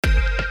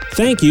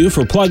Thank you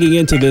for plugging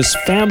into this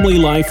Family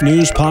Life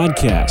News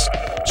podcast,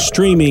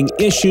 streaming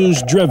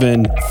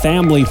issues-driven,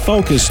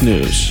 family-focused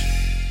news.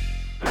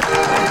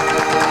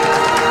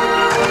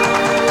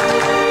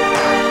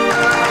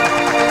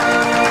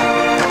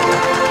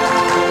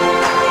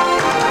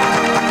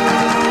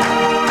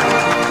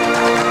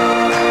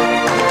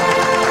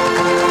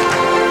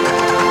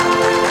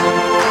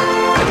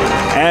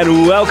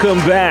 And welcome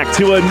back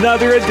to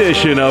another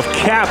edition of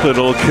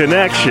Capital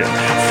Connection.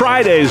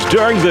 Fridays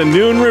during the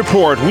Noon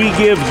Report, we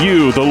give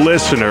you, the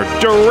listener,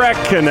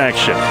 direct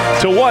connection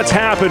to what's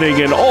happening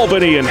in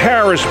Albany and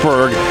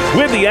Harrisburg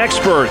with the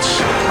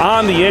experts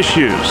on the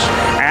issues.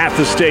 At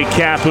the state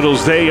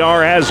capitals, they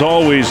are, as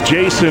always,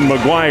 Jason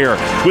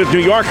McGuire with New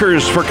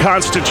Yorkers for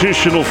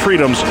Constitutional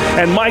Freedoms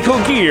and Michael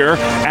Geer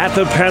at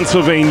the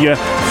Pennsylvania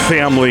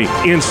Family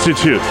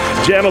Institute.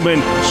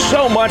 Gentlemen,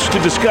 so much to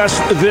discuss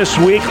this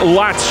week.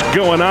 Lots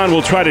going on.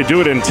 We'll try to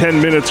do it in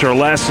 10 minutes or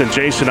less. And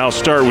Jason, I'll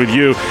start with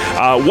you.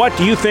 What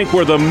do you think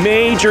were the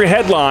major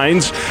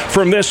headlines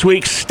from this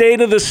week's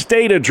State of the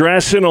State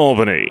address in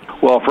Albany?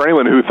 Well, for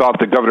anyone who thought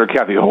that Governor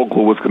Kathy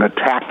Hochul was going to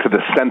tack to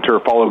the center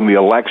following the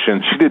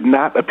election, she did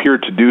not appear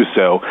to do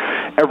so.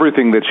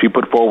 Everything that she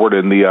put forward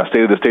in the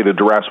State of the State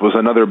address was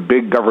another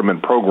big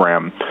government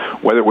program,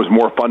 whether it was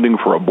more funding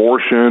for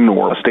abortion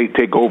or a state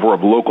takeover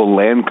of local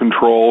land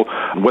control,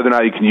 whether or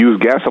not you can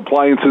use gas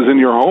appliances in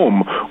your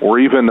home, or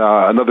even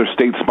another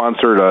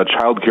state-sponsored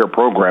child care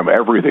program.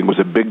 Everything was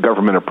a big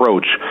government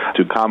approach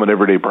to common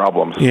everyday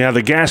problems. Yeah,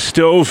 the gas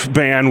stove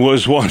ban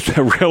was one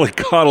that really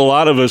caught a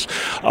lot of us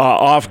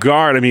off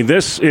guard. I mean,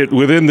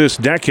 within this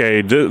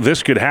decade,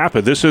 this could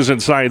happen. This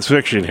isn't science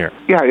fiction here.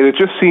 Yeah, it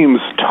just seems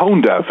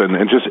tone deaf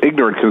and just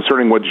ignorant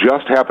concerning what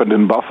just happened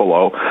in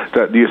Buffalo.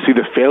 That you see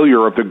the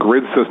failure of the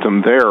grid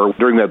system there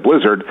during that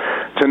blizzard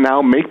to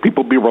now make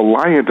people be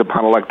reliant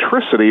upon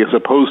electricity as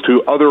opposed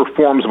to other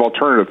forms of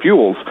alternative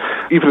fuels,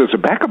 even as a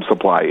backup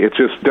supply. It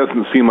just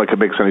doesn't seem like it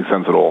makes any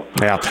sense at all.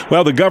 Yeah.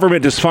 Well, the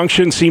government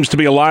dysfunction seems to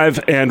be alive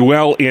and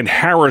well in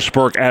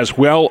Harrisburg as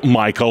well,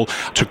 Michael.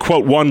 To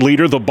quote one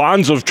leader, the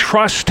bonds of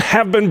trust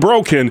have been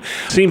broken.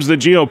 Seems the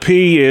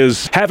GOP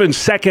is having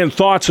second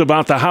thoughts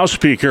about the House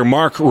Speaker,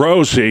 Mark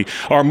Rossi,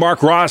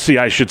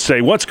 I should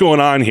say. What's going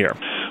on here?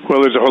 Well,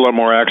 there's a whole lot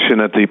more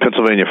action at the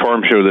Pennsylvania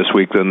Farm Show this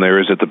week than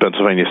there is at the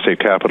Pennsylvania State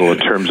Capitol in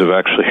terms of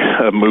actually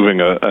moving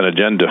an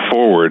agenda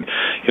forward.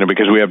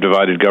 Because we have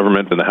divided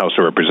government in the House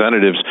of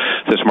Representatives.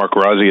 This Mark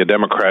Rossi, a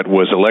Democrat,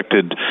 was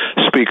elected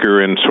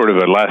Speaker in sort of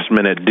a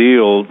last-minute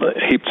deal.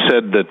 He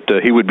said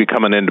that he would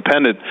become an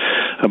independent,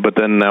 but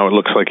then now it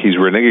looks like he's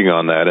reneging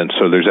on that, and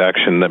so there's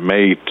action that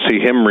may see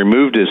him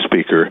removed as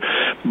Speaker.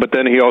 But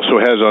then he also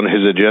has on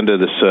his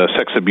agenda this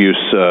sex abuse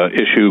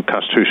issue,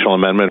 constitutional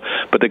amendment,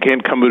 but they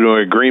can't come to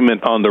an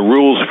agreement on the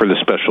rules for the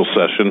special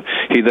session.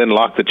 He then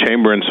locked the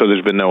chamber, and so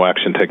there's been no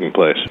action taking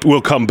place.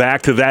 We'll come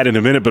back to that in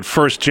a minute, but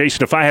first,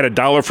 Jason, if I had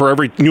 $1 for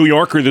every New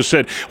Yorker that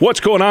said, what's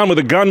going on with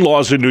the gun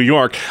laws in New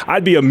York,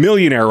 I'd be a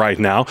millionaire right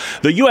now.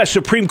 The U.S.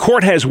 Supreme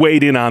Court has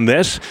weighed in on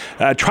this.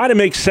 Try to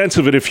make sense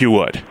of it if you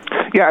would.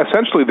 Yeah,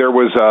 essentially there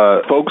was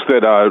folks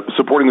that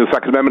supporting the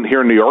Second Amendment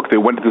here in New York. They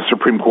went to the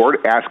Supreme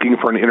Court asking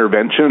for an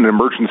intervention, an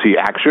emergency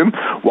action,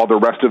 while the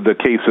rest of the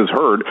case is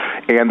heard.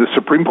 And the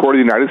Supreme Court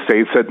of the United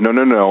States said,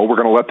 no, we're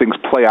going to let things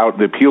play out in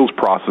the appeals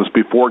process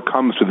before it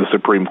comes to the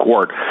Supreme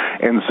Court.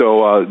 And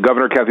so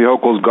Governor Kathy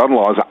Hochul's gun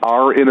laws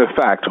are in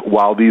effect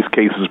while these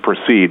cases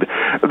proceed.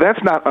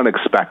 That's not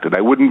unexpected.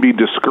 I wouldn't be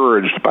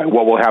discouraged by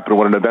what will happen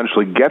when it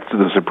eventually gets to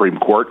the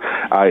Supreme Court.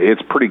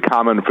 It's pretty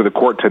common for the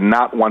court to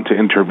not want to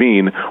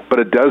intervene,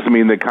 but it does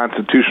mean that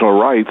constitutional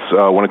rights,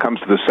 when it comes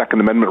to the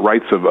Second Amendment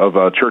rights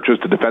of churches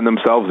to defend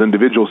themselves,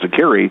 individuals to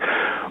carry,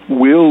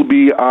 will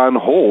be on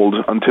hold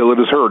until it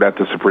is heard at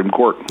the Supreme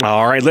Court.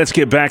 All right, let's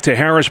get back to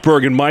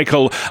Harrisburg. And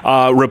Michael,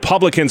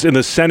 Republicans in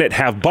the Senate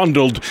have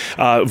bundled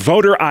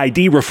voter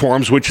ID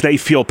reforms, which they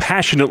feel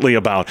passionately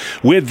about.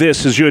 With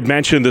this, as you had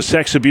mentioned, the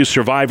Sex Abuse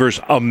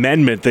Survivors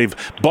Amendment, they've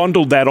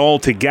bundled that all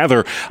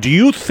together. Do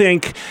you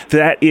think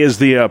that is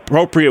the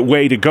appropriate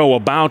way to go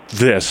about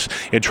this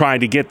in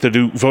trying to get the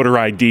new voter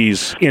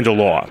IDs into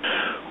law?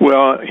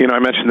 Well, I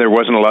mentioned there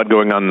wasn't a lot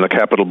going on in the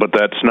Capitol, but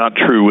that's not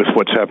true with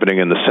what's happening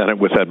in the Senate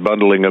with that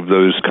bundling of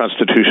those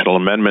constitutional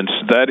amendments.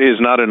 That is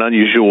not an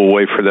unusual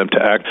way for them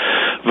to act.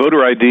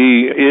 Voter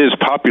ID is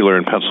popular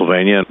in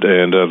Pennsylvania,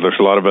 and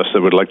there's a lot of us that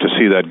would like to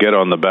see that get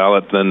on the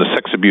ballot. Then the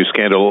sex abuse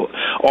scandal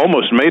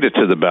almost made it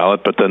to the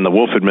ballot, but then the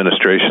Wolf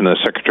administration, the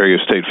Secretary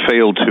of State,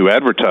 failed to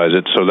advertise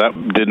it, so that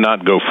did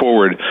not go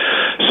forward.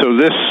 So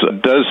this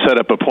does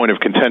set up a point of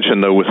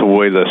contention, though, with the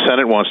way the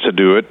Senate wants to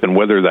do it, and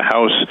whether the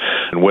House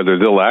and whether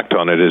they'll act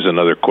on it is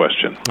another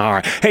question. All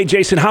right. Hey,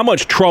 Jason, how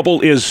much trouble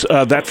is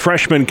that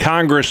freshman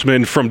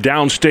congressman from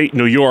downstate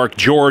New York,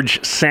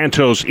 George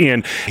Santos,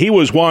 in? He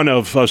was one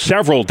of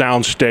several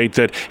downstate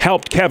that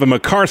helped Kevin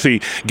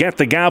McCarthy get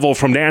the gavel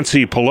from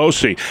Nancy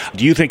Pelosi.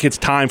 Do you think it's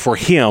time for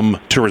him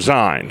to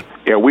resign?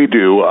 Yeah, we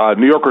do.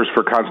 New Yorkers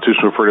for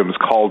Constitutional Freedom has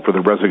called for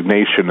the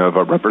resignation of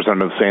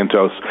Representative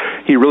Santos.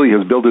 He really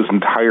has built his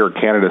entire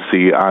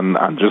candidacy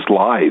on just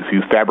lies.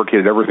 He's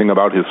fabricated everything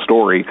about his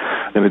story,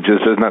 and it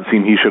just does not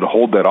seem he should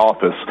hold that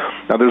office.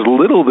 Now, there's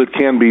little that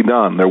can be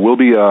done. There will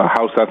be a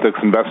House Ethics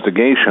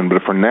investigation,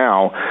 but for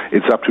now,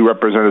 it's up to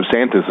Representative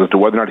Santos as to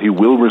whether or not he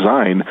will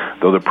resign,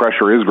 though the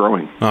pressure is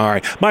growing. All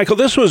right. Michael,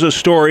 this was a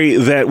story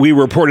that we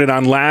reported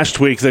on last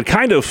week that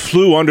kind of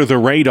flew under the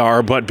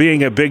radar, but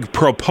being a big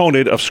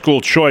proponent of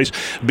school choice,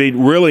 be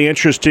really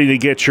interesting to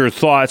get your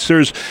thoughts.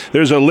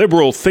 There's a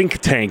liberal think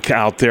tank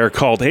out there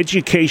called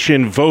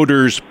Education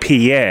Voters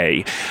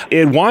PA.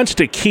 It wants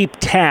to keep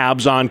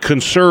tabs on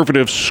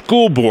conservative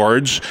school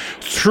boards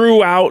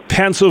throughout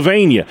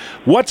Pennsylvania.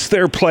 What's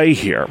their play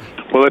here?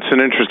 Well, that's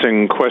an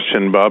interesting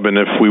question, Bob, and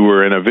if we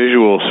were in a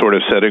visual sort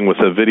of setting with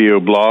a video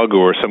blog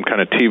or some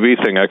kind of TV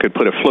thing, I could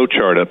put a flow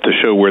chart up to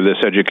show where this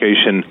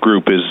education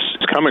group is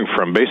coming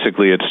from.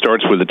 Basically, it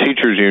starts with the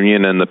teachers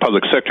union and the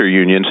public sector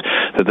unions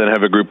that then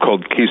have a group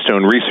called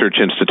Keystone Research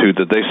Institute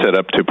that they set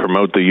up to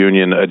promote the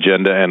union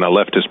agenda and a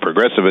leftist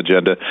progressive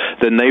agenda.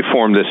 Then they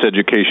form this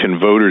Education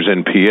Voters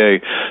in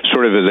PA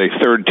sort of as a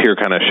third-tier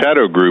kind of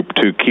shadow group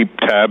to keep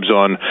tabs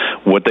on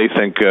what they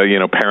think,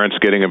 parents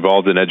getting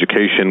involved in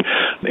education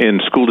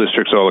in school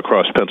districts all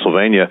across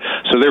Pennsylvania.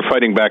 So they're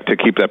fighting back to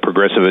keep that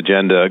progressive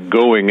agenda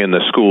going in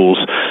the schools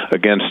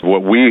against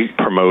what we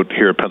promote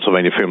here at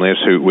Pennsylvania Family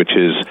Institute, which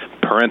is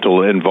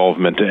parental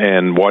involvement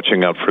and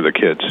watching out for the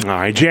kids. All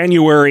right,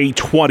 January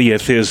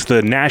 20th is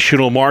the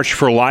National March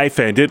for Life,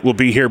 and it will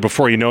be here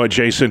before you know it,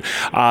 Jason.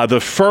 The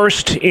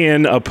first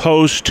in a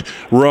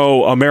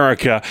post-Roe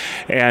America.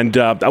 And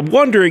I'm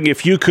wondering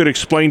if you could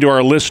explain to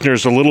our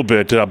listeners a little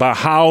bit about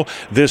how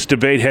this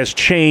debate has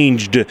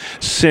changed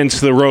since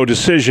the Roe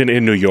decision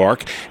in New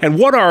York, and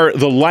what are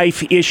the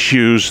life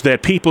issues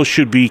that people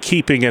should be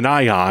keeping an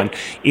eye on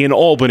in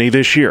Albany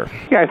this year?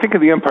 Yeah, I think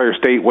in the Empire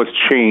State what's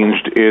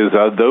changed is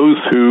those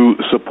who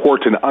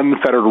support an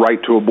unfettered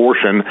right to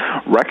abortion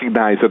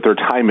recognize that their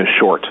time is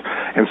short,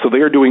 and so they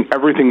are doing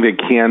everything they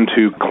can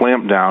to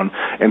clamp down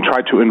and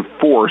try to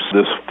enforce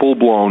this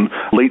full-blown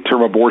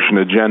late-term abortion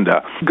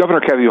agenda. Governor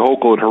Kathy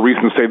Hochul, in her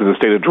recent State of the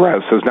State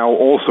address, has now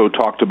also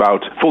talked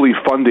about fully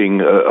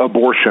funding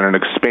abortion and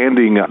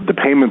expanding the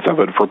payments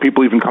of it for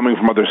people even coming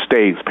from other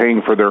states,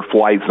 paying for their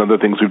flights and other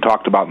things we've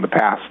talked about in the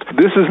past.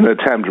 This is an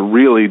attempt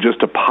really just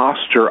to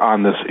posture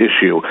on this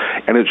issue,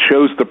 and it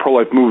shows the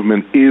pro-life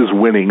movement is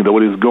winning, though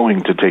it is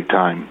going to take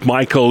time.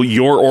 Michael,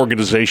 your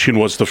organization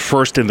was the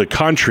first in the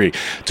country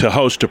to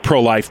host a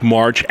pro-life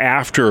march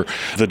after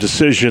the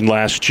decision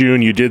last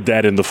June. You did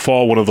that in the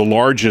fall, one of the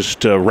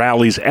largest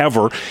rallies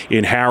ever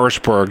in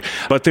Harrisburg.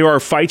 But there are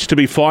fights to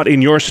be fought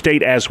in your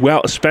state as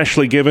well,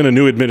 especially given a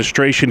new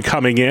administration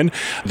coming in,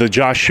 the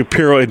Josh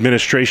Shapiro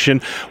administration.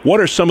 What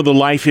are some of the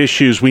life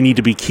issues we need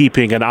to be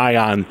keeping an eye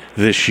on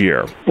this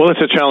year? Well,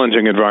 it's a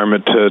challenging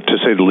environment, to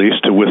say the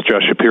least, with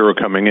Josh Shapiro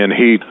coming in.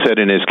 He said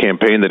in his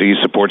campaign that he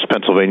supports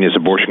Pennsylvania's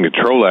Abortion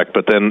Control Act,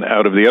 but then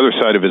out of the other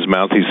side of his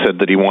mouth, he said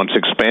that he wants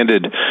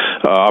expanded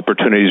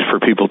opportunities for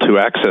people to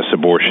access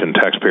abortion,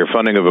 taxpayer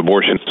funding of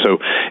abortion. So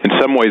in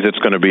some ways, it's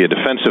going to be a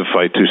defensive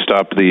fight to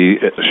stop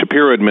the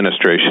Shapiro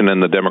administration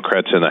and the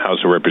Democrats in the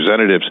House of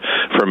Representatives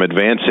from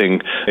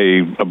advancing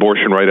a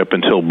abortion right up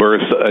until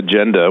birth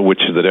agenda,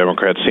 which the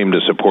Democrats seem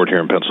to support here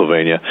in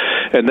Pennsylvania.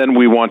 And then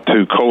we want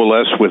to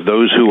coalesce with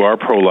those who are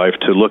pro-life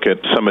to look at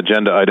some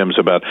agenda items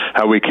about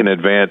how we can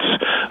advance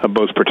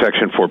both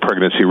protection for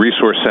pregnancy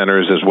resource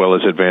centers as well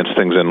as advance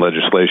things in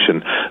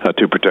legislation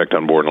to protect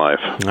unborn life.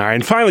 All right,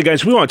 and finally,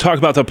 guys, we want to talk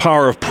about the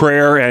power of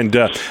prayer, and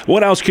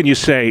what else can you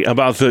say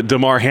about the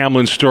Damar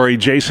Hamlin story?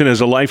 Jason,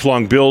 as a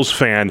lifelong Bills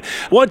fan,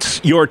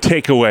 what's your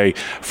takeaway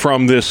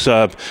from this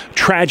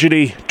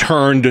tragedy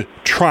turned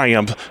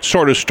triumph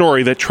sort of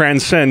story that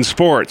transcends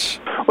sports?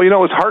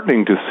 Well, it's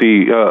heartening to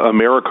see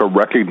America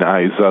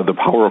recognize the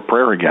power of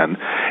prayer again.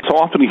 So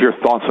often you hear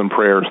thoughts and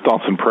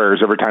prayers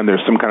every time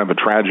there's some kind of a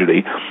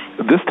tragedy.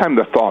 This time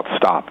the thoughts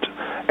stopped,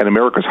 and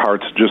America's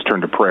hearts just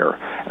turned to prayer.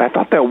 And I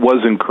thought that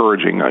was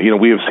encouraging.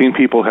 We have seen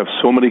people have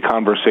so many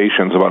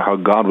conversations about how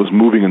God was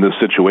moving in this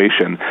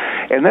situation.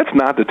 And that's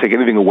not to take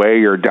anything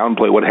away or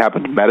downplay what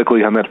happened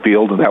medically on that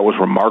field, and that was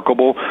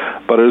remarkable.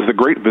 But it is the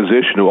great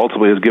physician who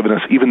ultimately has given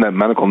us even that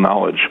medical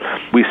knowledge.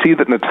 We see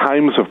that in the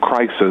times of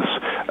crisis,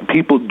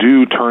 people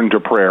do turn to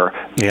prayer.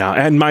 Yeah,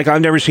 and Mike,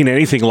 I've never seen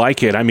anything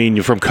like it. I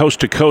mean, from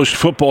coast to coast,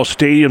 football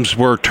stadiums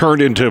were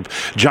turned into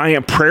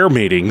giant prayer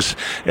meetings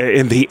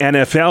in the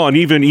NFL, and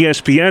even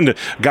ESPN.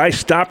 Guys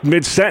stopped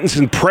mid-sentence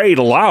and prayed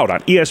aloud.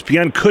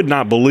 ESPN could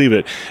not believe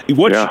it.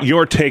 What's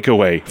your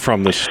takeaway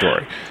from this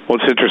story? Well,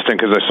 it's interesting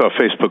because I saw a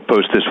Facebook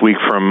post this week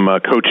from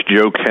Coach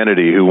Joe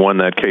Kennedy, who won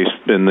that case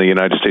in the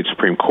United States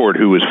Supreme Court,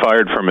 who was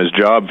fired from his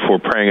job for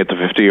praying at the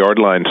 50-yard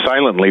line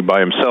silently by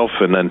himself,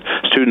 and then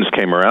students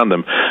came around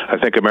him. I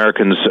think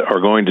Americans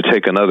are going to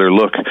take another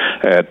look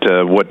at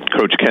what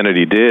Coach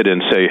Kennedy did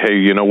and say, hey,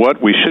 you know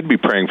what? We should be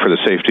praying for the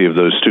safety of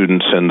those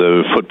students and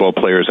the football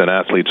players and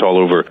athletes all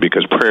over,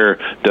 because prayer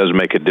does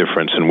make a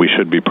difference, and we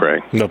should be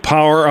praying. The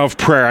power of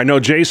prayer. I know,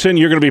 Jason,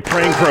 you're going to be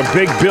praying for a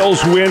big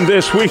Bills win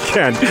this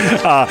weekend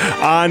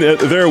on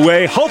their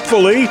way,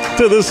 hopefully,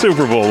 to the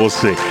Super Bowl. We'll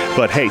see.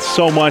 But, hey,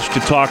 so much to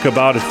talk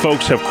about. If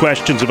folks have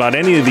questions about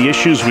any of the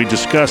issues we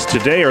discussed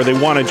today, or they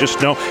want to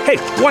just know, hey,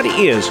 what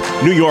is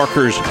New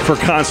Yorkers for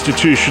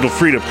Constitutional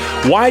Freedom?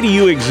 Why do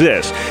you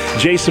exist?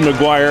 Jason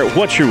McGuire,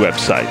 what's your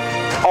website?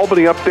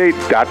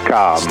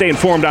 AlbanyUpdate.com. Stay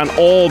informed on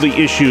all the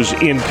issues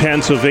in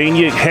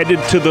Pennsylvania. Headed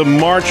to the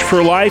March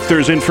for Life.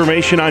 There's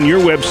information on your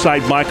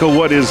website, Michael.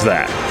 What is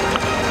that?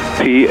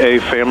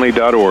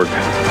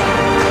 PAFamily.org.